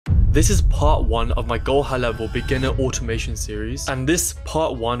This is part 1 of my GoHighLevel beginner automation series, and this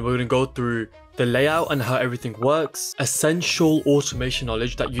part 1 we're going to go through the layout and how everything works, essential automation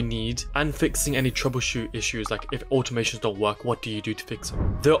knowledge that you need, and fixing any troubleshoot issues like if automations don't work, what do you do to fix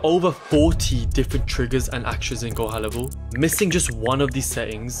them. There are over 40 different triggers and actions in GoHighLevel. Missing just one of these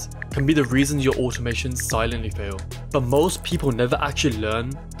settings can be the reason your automations silently fail. But most people never actually learn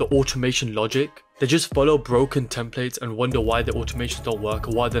the automation logic. They just follow broken templates and wonder why the automations don't work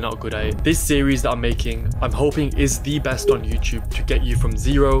or why they're not good at it. This series that I'm making, I'm hoping is the best on YouTube to get you from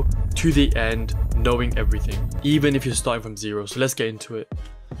zero to the end, knowing everything, even if you're starting from zero. So let's get into it.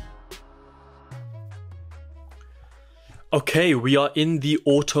 Okay, we are in the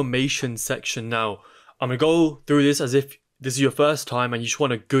automation section now. I'm gonna go through this as if this is your first time and you just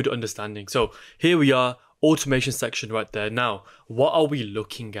want a good understanding. So here we are, automation section right there. Now, what are we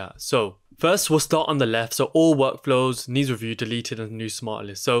looking at? So first, we'll start on the left. So all workflows, needs review, deleted, and new smart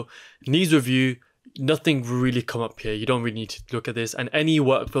list. So needs review, nothing really come up here. You don't really need to look at this. And any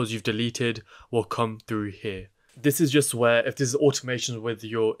workflows you've deleted will come through here. This is just where if there's automations with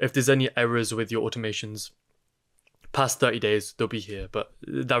if there's any errors with your automations past 30 days, they'll be here. But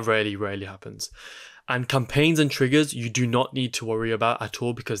that rarely happens. And campaigns and triggers, you do not need to worry about at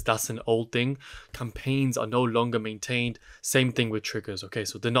all because that's an old thing. Campaigns are no longer maintained. Same thing with triggers, okay?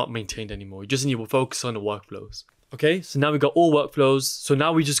 So they're not maintained anymore. You just need to focus on the workflows. Okay, so now we got all workflows. So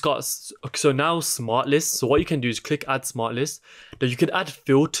now we just got, so now smart lists. So what you can do is click add smart list. Then you can add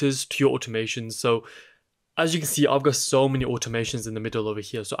filters to your automations. So as you can see, I've got so many automations in the middle over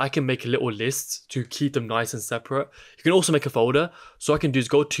here. So I can make little lists to keep them nice and separate. You can also make a folder. So what I can do is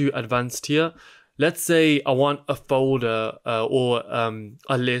go to advanced here. Let's say I want a folder or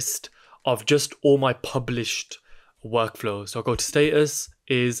a list of just all my published workflows. So I'll go to status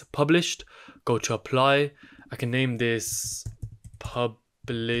is published, go to apply. I can name this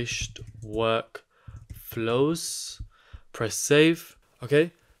published workflows, press save.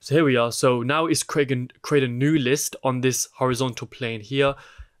 Okay, so here we are. So now it's create a new list on this horizontal plane here.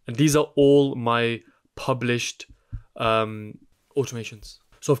 And these are all my published automations.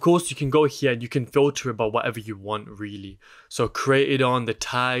 So of course you can go here and you can filter about whatever you want really. So created on the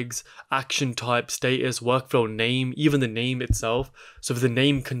tags, action type, status, workflow name, even the name itself. So if the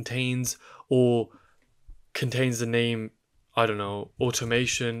name contains the name, I don't know,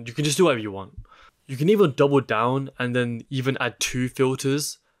 automation, you can just do whatever you want. You can even double down and then even add 2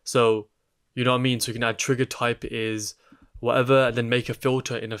 filters. So you know what I mean? So you can add trigger type is whatever and then make a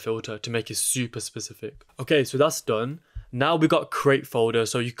filter in a filter to make it super specific. Okay, so that's done. Now we got create folder.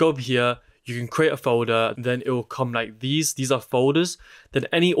 So you go up here, you can create a folder, then it will come like these. These are folders. Then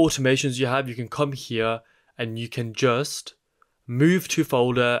any automations you have, you can come here and you can just move to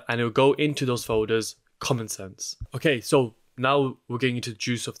folder and it will go into those folders, common sense. Okay, so now we're getting into the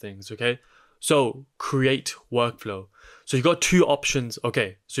juice of things, okay? So create workflow. So you got 2 options.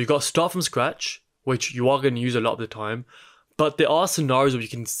 Okay, so you got start from scratch, which you are going to use a lot of the time, but there are scenarios where you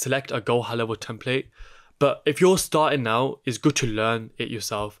can select a GoHighLevel template. But if you're starting now, it's good to learn it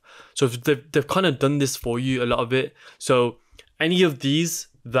yourself. So if they've kind of done this for you, a lot of it. So any of these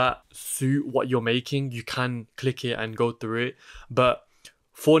that suit what you're making, you can click it and go through it. But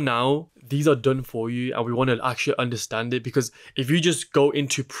for now, these are done for you and we want to actually understand it, because if you just go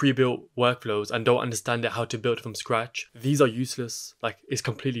into pre-built workflows and don't understand it, how to build from scratch, these are useless. Like it's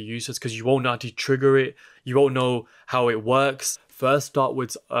completely useless because you won't know how to trigger it. You won't know how it works. First start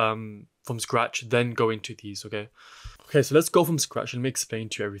with from scratch, then go into these, okay? Okay, so let's go from scratch and let me explain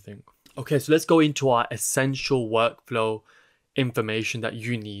to you everything. Okay, so let's go into our essential workflow information that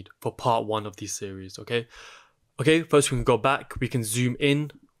you need for part 1 of this series, okay? Okay, first we can go back, we can zoom in,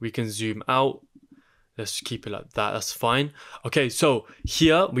 we can zoom out. Let's keep it like that, that's fine. Okay, so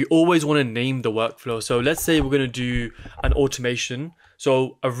here we always want to name the workflow. So let's say we're going to do an automation.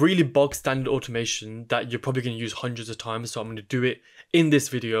 So a really bog standard automation that you're probably going to use hundreds of times. So I'm going to do it in this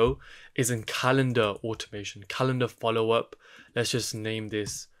video is in calendar automation, calendar follow-up. Let's just name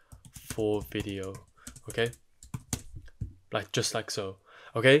this for video, okay? Like just like so,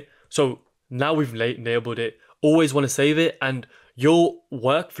 okay? So now we've enabled it. Always want to save it, and your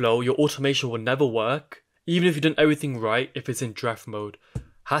workflow, your automation will never work, even if you've done everything right, if it's in draft mode.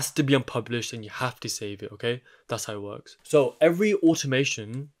 Has to be unpublished and you have to save it, okay? That's how it works. So every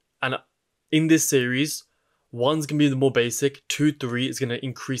automation, and in this series, 1's gonna be the more basic, 2, 3 is gonna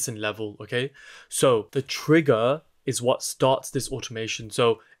increase in level, okay? So the trigger is what starts this automation.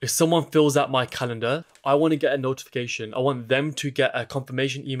 So if someone fills out my calendar, I wanna get a notification. I want them to get a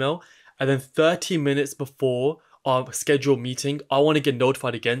confirmation email, and then 30 minutes before our scheduled meeting, I wanna get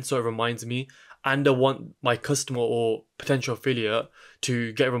notified again so it reminds me, and I want my customer or potential affiliate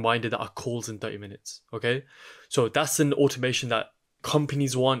to get reminded that our call's in 30 minutes. Okay, so that's an automation that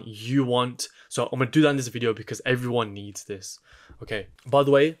companies want, you want. So I'm gonna do that in this video because everyone needs this. Okay, by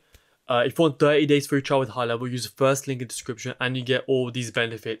the way, if you want 30 days free trial with HighLevel, use the first link in the description and you get all these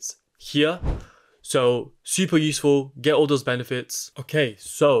benefits here. So super useful, get all those benefits. Okay,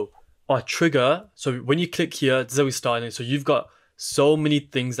 so our trigger, so when you click here, this is how we start it. So you've got so many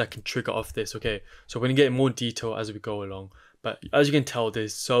things that can trigger off this. Okay, so we're gonna get in more detail as we go along. But as you can tell,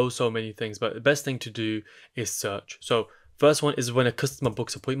 there's so many things. But the best thing to do is search. So first one is when a customer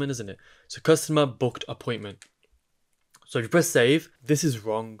books appointment, isn't it? So customer booked appointment. So if you press save, this is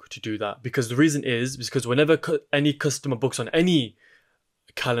wrong to do that because the reason is because whenever any customer books on any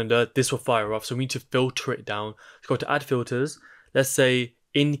calendar, this will fire off. So we need to filter it down. Let's go to add filters. Let's say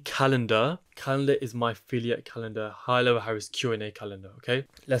in calendar is my affiliate calendar, HighLevel Harris Q&A calendar. Okay,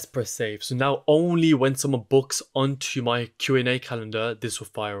 let's press save. So now only when someone books onto my Q&A calendar, this will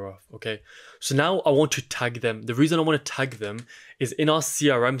fire off. Okay, so now I want to tag them. The reason I want to tag them is in our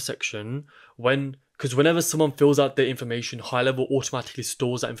CRM section, because whenever someone fills out their information, HighLevel automatically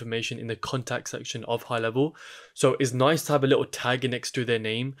stores that information in the contact section of HighLevel. So it's nice to have a little tag next to their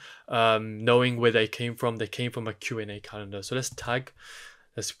name, knowing where they came from. They came from a Q&A calendar. So let's tag.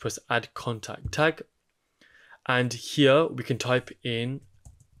 Let's press add contact tag. And here we can type in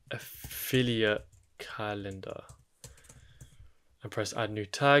affiliate calendar and press add new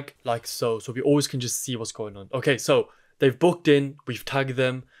tag like so. So we always can just see what's going on. Okay, so they've booked in, we've tagged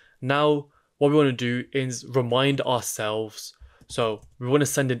them. Now what we want to do is remind ourselves. So we want to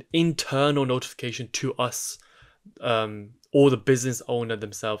send an internal notification to us, or the business owner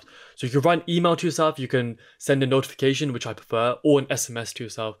themselves. So you can write an email to yourself, you can send a notification, which I prefer, or an SMS to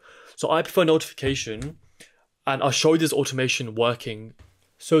yourself. So I prefer notification, and I'll show you this automation working.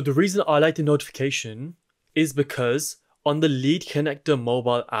 So the reason I like the notification is because on the Lead Connector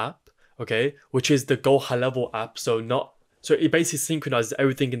mobile app, okay, which is the GoHighLevel app, so it basically synchronizes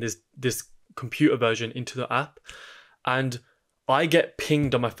everything in this computer version into the app, and I get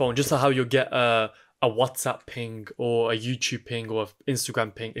pinged on my phone, just like how you'll get a WhatsApp ping or a YouTube ping or an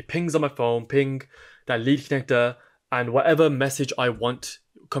Instagram ping. It pings on my phone, ping that Lead Connector, and whatever message I want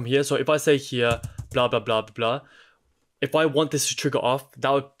come here. So if I say here, blah, blah, blah, blah, blah, if I want this to trigger off,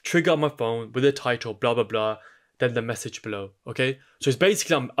 that would trigger on my phone with the title, blah, blah, blah, then the message below, okay? So it's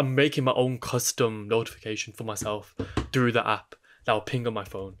basically, I'm making my own custom notification for myself through the app that will ping on my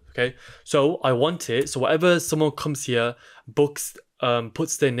phone, okay? So I want it, so whatever someone comes here, books,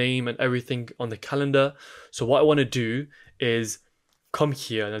 puts their name and everything on the calendar. So what I want to do is come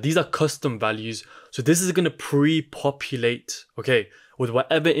here. Now these are custom values. So this is going to pre-populate, okay, with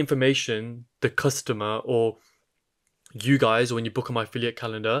whatever information the customer or you guys, when you book on my affiliate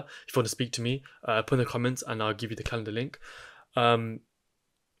calendar, if you want to speak to me, put in the comments and I'll give you the calendar link.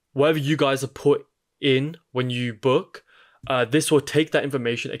 Whatever you guys have put in when you book, this will take that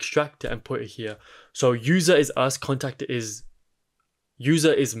information, extract it and put it here. So user is us,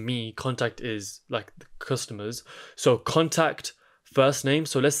 user is me, contact is like the customers. So contact first name.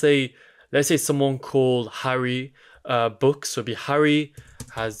 So let's say someone called Harry books. So it'd be Harry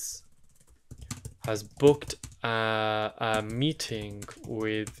has booked a meeting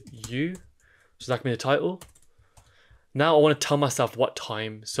with you. So that can be the title. Now I want to tell myself what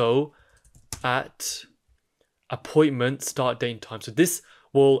time. So at appointment, start date and time. So this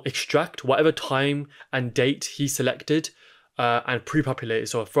will extract whatever time and date he selected and pre-populate it.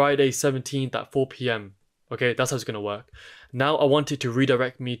 So Friday 17th at 4 p.m. Okay, that's how it's going to work. Now I want it to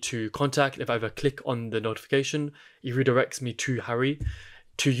redirect me to contact. If I ever click on the notification, it redirects me to Harry.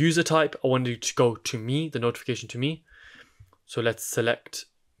 To user type, I want it to go to me, the notification to me. So let's select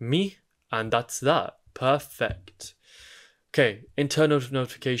me, and that's that. Perfect. Okay, internal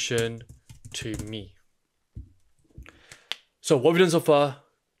notification to me. So what we've done so far,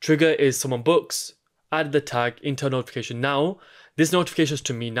 trigger is someone books, add the tag, internal notification. Now, this notification is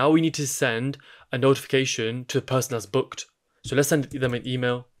to me. Now we need to send a notification to the person that's booked. So let's send them an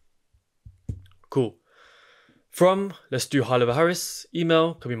email. Cool. Let's do HighLevel Harris,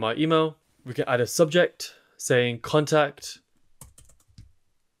 email, could be my email. We can add a subject saying contact.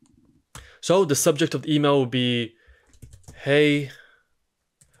 So the subject of the email will be, hey,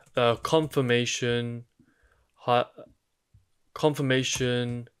 confirmation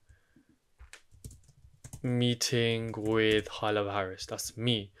meeting with HighLevel Harris. That's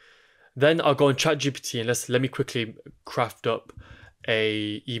me. Then I'll go on ChatGPT and let me quickly craft up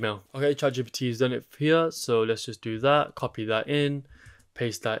a email. Okay, ChatGPT has done it here, so let's just do that. Copy that in,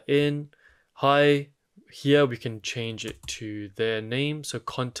 paste that in. Hi, here we can change it to their name. So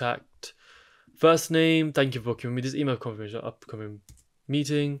contact First name, thank you for giving me this email confirmation, upcoming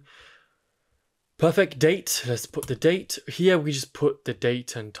meeting. Perfect. Date, let's put the date. Here we just put the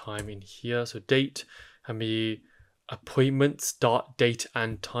date and time in here. So date can be appointment, start date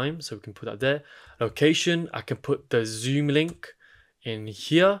and time. So we can put that there. Location, I can put the Zoom link in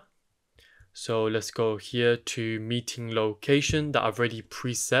here. So let's go here to meeting location that I've already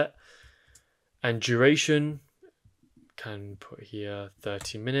preset. And duration, can put here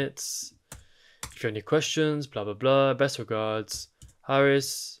 30 minutes. If you have any questions, blah, blah, blah. Best regards,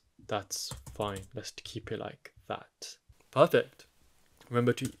 Harris. That's fine. Let's keep it like that. Perfect.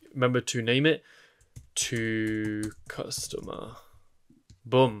 Remember to name it to customer.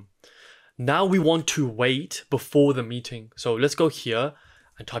 Boom. Now we want to wait before the meeting. So let's go here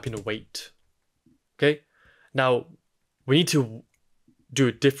and type in a wait. Okay. Now we need to do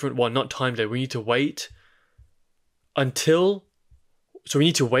a different one, not time delay. We need to wait until, so we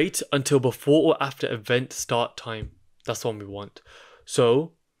need to wait until before or after event start time. That's the one we want.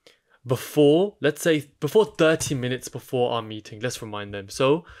 So before, let's say before 30 minutes before our meeting, let's remind them.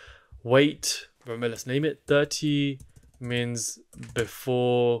 So wait, remember, let's name it 30 minutes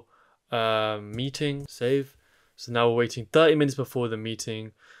before meeting, save. So now we're waiting 30 minutes before the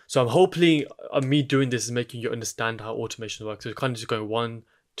meeting. So I'm hoping me doing this is making you understand how automation works. So it's kind of just going 1,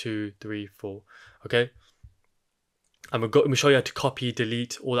 2, 3, 4. Okay. I'm going to show you how to copy,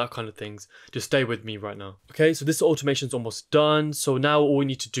 delete, all that kind of things. Just stay with me right now. Okay, so this automation is almost done. So now all we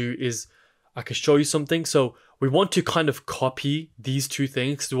need to do is, I can show you something. So we want to kind of copy these two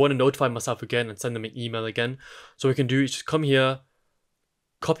things because we want to notify myself again and send them an email again. So we can do is just come here,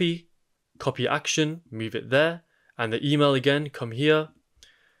 copy action, move it there. And the email again, come here,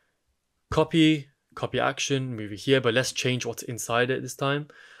 copy action, move it here. But let's change what's inside it this time.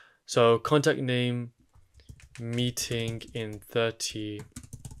 So contact name, meeting in 30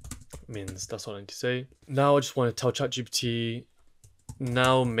 minutes. That's all I need to say. Now I just want to tell ChatGPT,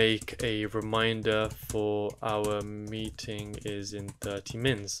 now make a reminder for our meeting is in 30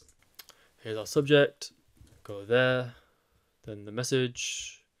 minutes. Here's our subject. Go there. Then the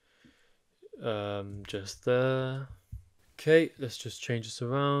message. Just there. Okay, let's just change this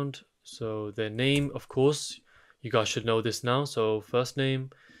around. So their name, of course, you guys should know this now. So first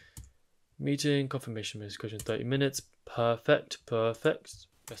name, meeting, confirmation, discussion, 30 minutes. Perfect.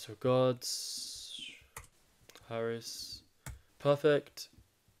 Best regards, Harris. Perfect.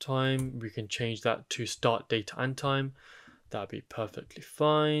 Time, we can change that to start date and time. That'd be perfectly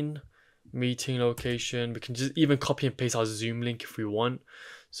fine. Meeting location, we can just even copy and paste our Zoom link if we want.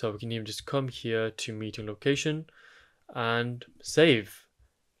 So we can even just come here to meeting location and save.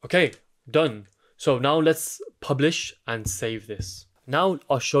 Okay, done. So now let's publish and save this. Now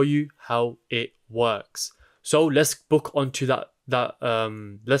I'll show you how it works. So let's book onto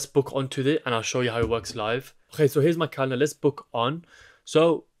let's book onto it and I'll show you how it works live. Okay, so here's my calendar. Let's book on.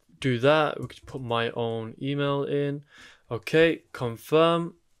 So do that. We can put my own email in. Okay,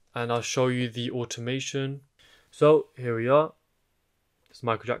 confirm, and I'll show you the automation. So here we are. It's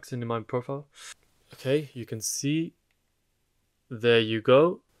Michael Jackson in my profile. Okay, you can see. There you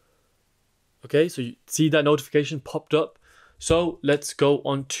go. Okay, so you see that notification popped up. So let's go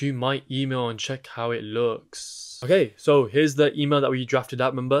on to my email and check how it looks. Okay, so here's the email that we drafted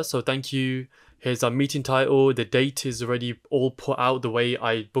out, remember? So thank you. Here's our meeting title. The date is already all put out the way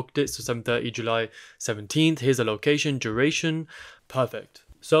I booked it. So 7:30 July 17th. Here's the location, duration. Perfect.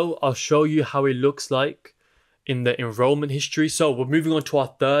 So I'll show you how it looks like in the enrollment history. So we're moving on to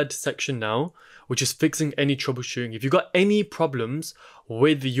our third section now, which is fixing any troubleshooting. If you've got any problems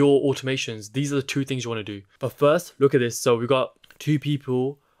with your automations, these are the two things you want to do. But first, look at this. So we've got 2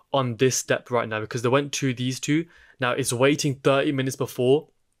 people on this step right now because they went to these 2. Now it's waiting 30 minutes before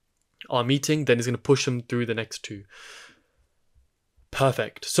our meeting, then it's going to push them through the next 2.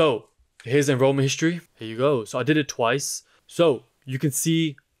 Perfect. So here's enrollment history. Here you go. So I did it twice. So you can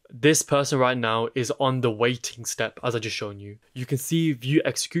see this person right now is on the waiting step, as I just shown you. You can see view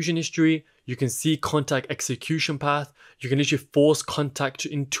execution history. You can see contact execution path. You can literally force contact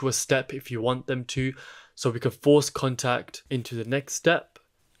into a step if you want them to. So we can force contact into the next step.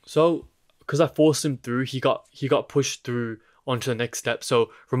 So because I forced him through, he got pushed through onto the next step.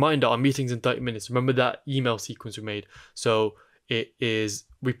 So reminder, our meeting's in 30 minutes. Remember that email sequence we made. So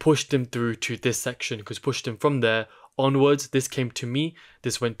we pushed him through to this section because pushed him from there onwards. This came to me,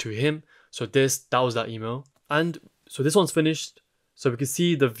 this went to him. So that was that email. And so this one's finished. So we can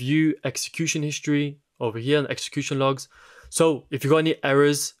see the view execution history over here and execution logs. So if you got any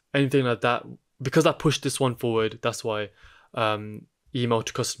errors, anything like that, because I pushed this one forward, that's why email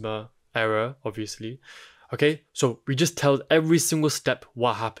to customer error, obviously. Okay, so we just tell every single step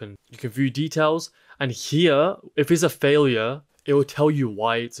what happened. You can view details, and here, if it's a failure, it will tell you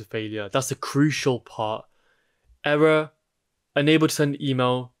why it's a failure. That's the crucial part. Error, unable to send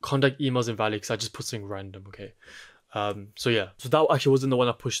email, contact emails invalid, because I just put something random, okay? So yeah, so that actually wasn't the one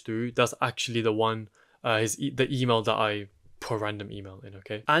I pushed through. That's actually the one, the email that I put a random email in,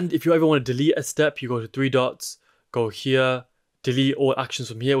 okay? And if you ever want to delete a step, you go to 3 dots, go here, delete all actions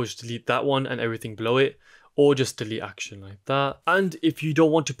from here, which delete that one and everything below it, or just delete action like that. And if you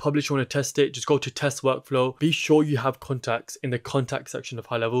don't want to publish, you want to test it, just go to test workflow. Be sure you have contacts in the contact section of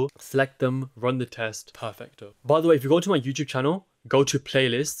HighLevel. Select them, run the test, perfecto. By the way, if you go to my YouTube channel, go to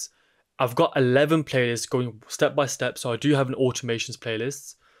playlists. I've got 11 playlists going step by step. So I do have an automations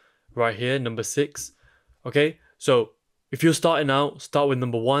playlist right here, number 6. Okay, so if you're starting out, start with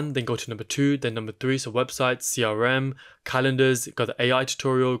number 1, then go to number 2, then number 3. So websites, CRM, calendars, got the AI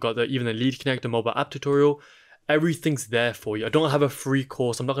tutorial, got even the lead connector mobile app tutorial. Everything's there for you. I don't have a free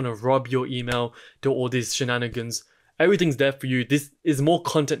course. I'm not going to rob your email, do all these shenanigans. Everything's there for you. This is more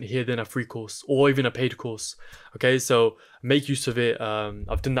content here than a free course or even a paid course. Okay, so make use of it.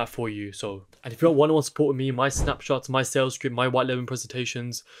 I've done that for you. So, and if you want one-on-one support with me, my snapshots, my sales script, my white level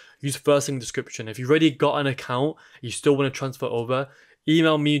presentations, use first link in the description. If you've already got an account, you still want to transfer over,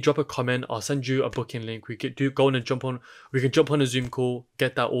 email me, drop a comment. I'll send you a booking link. We can go on and jump on. We can jump on a Zoom call,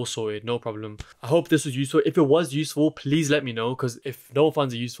 get that all sorted, no problem. I hope this was useful. If it was useful, please let me know, because if no one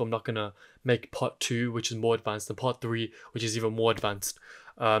finds it useful, I'm not gonna make part 2, which is more advanced, and part 3, which is even more advanced.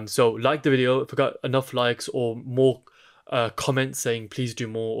 So like the video. If I got enough likes or more comments saying please do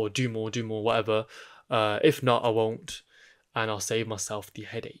more or do more, whatever. If not, I won't, and I'll save myself the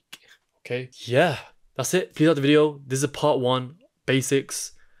headache. Okay, yeah, that's it. Please like the video. This is part 1.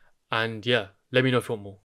 Basics, and yeah, let me know if you want more.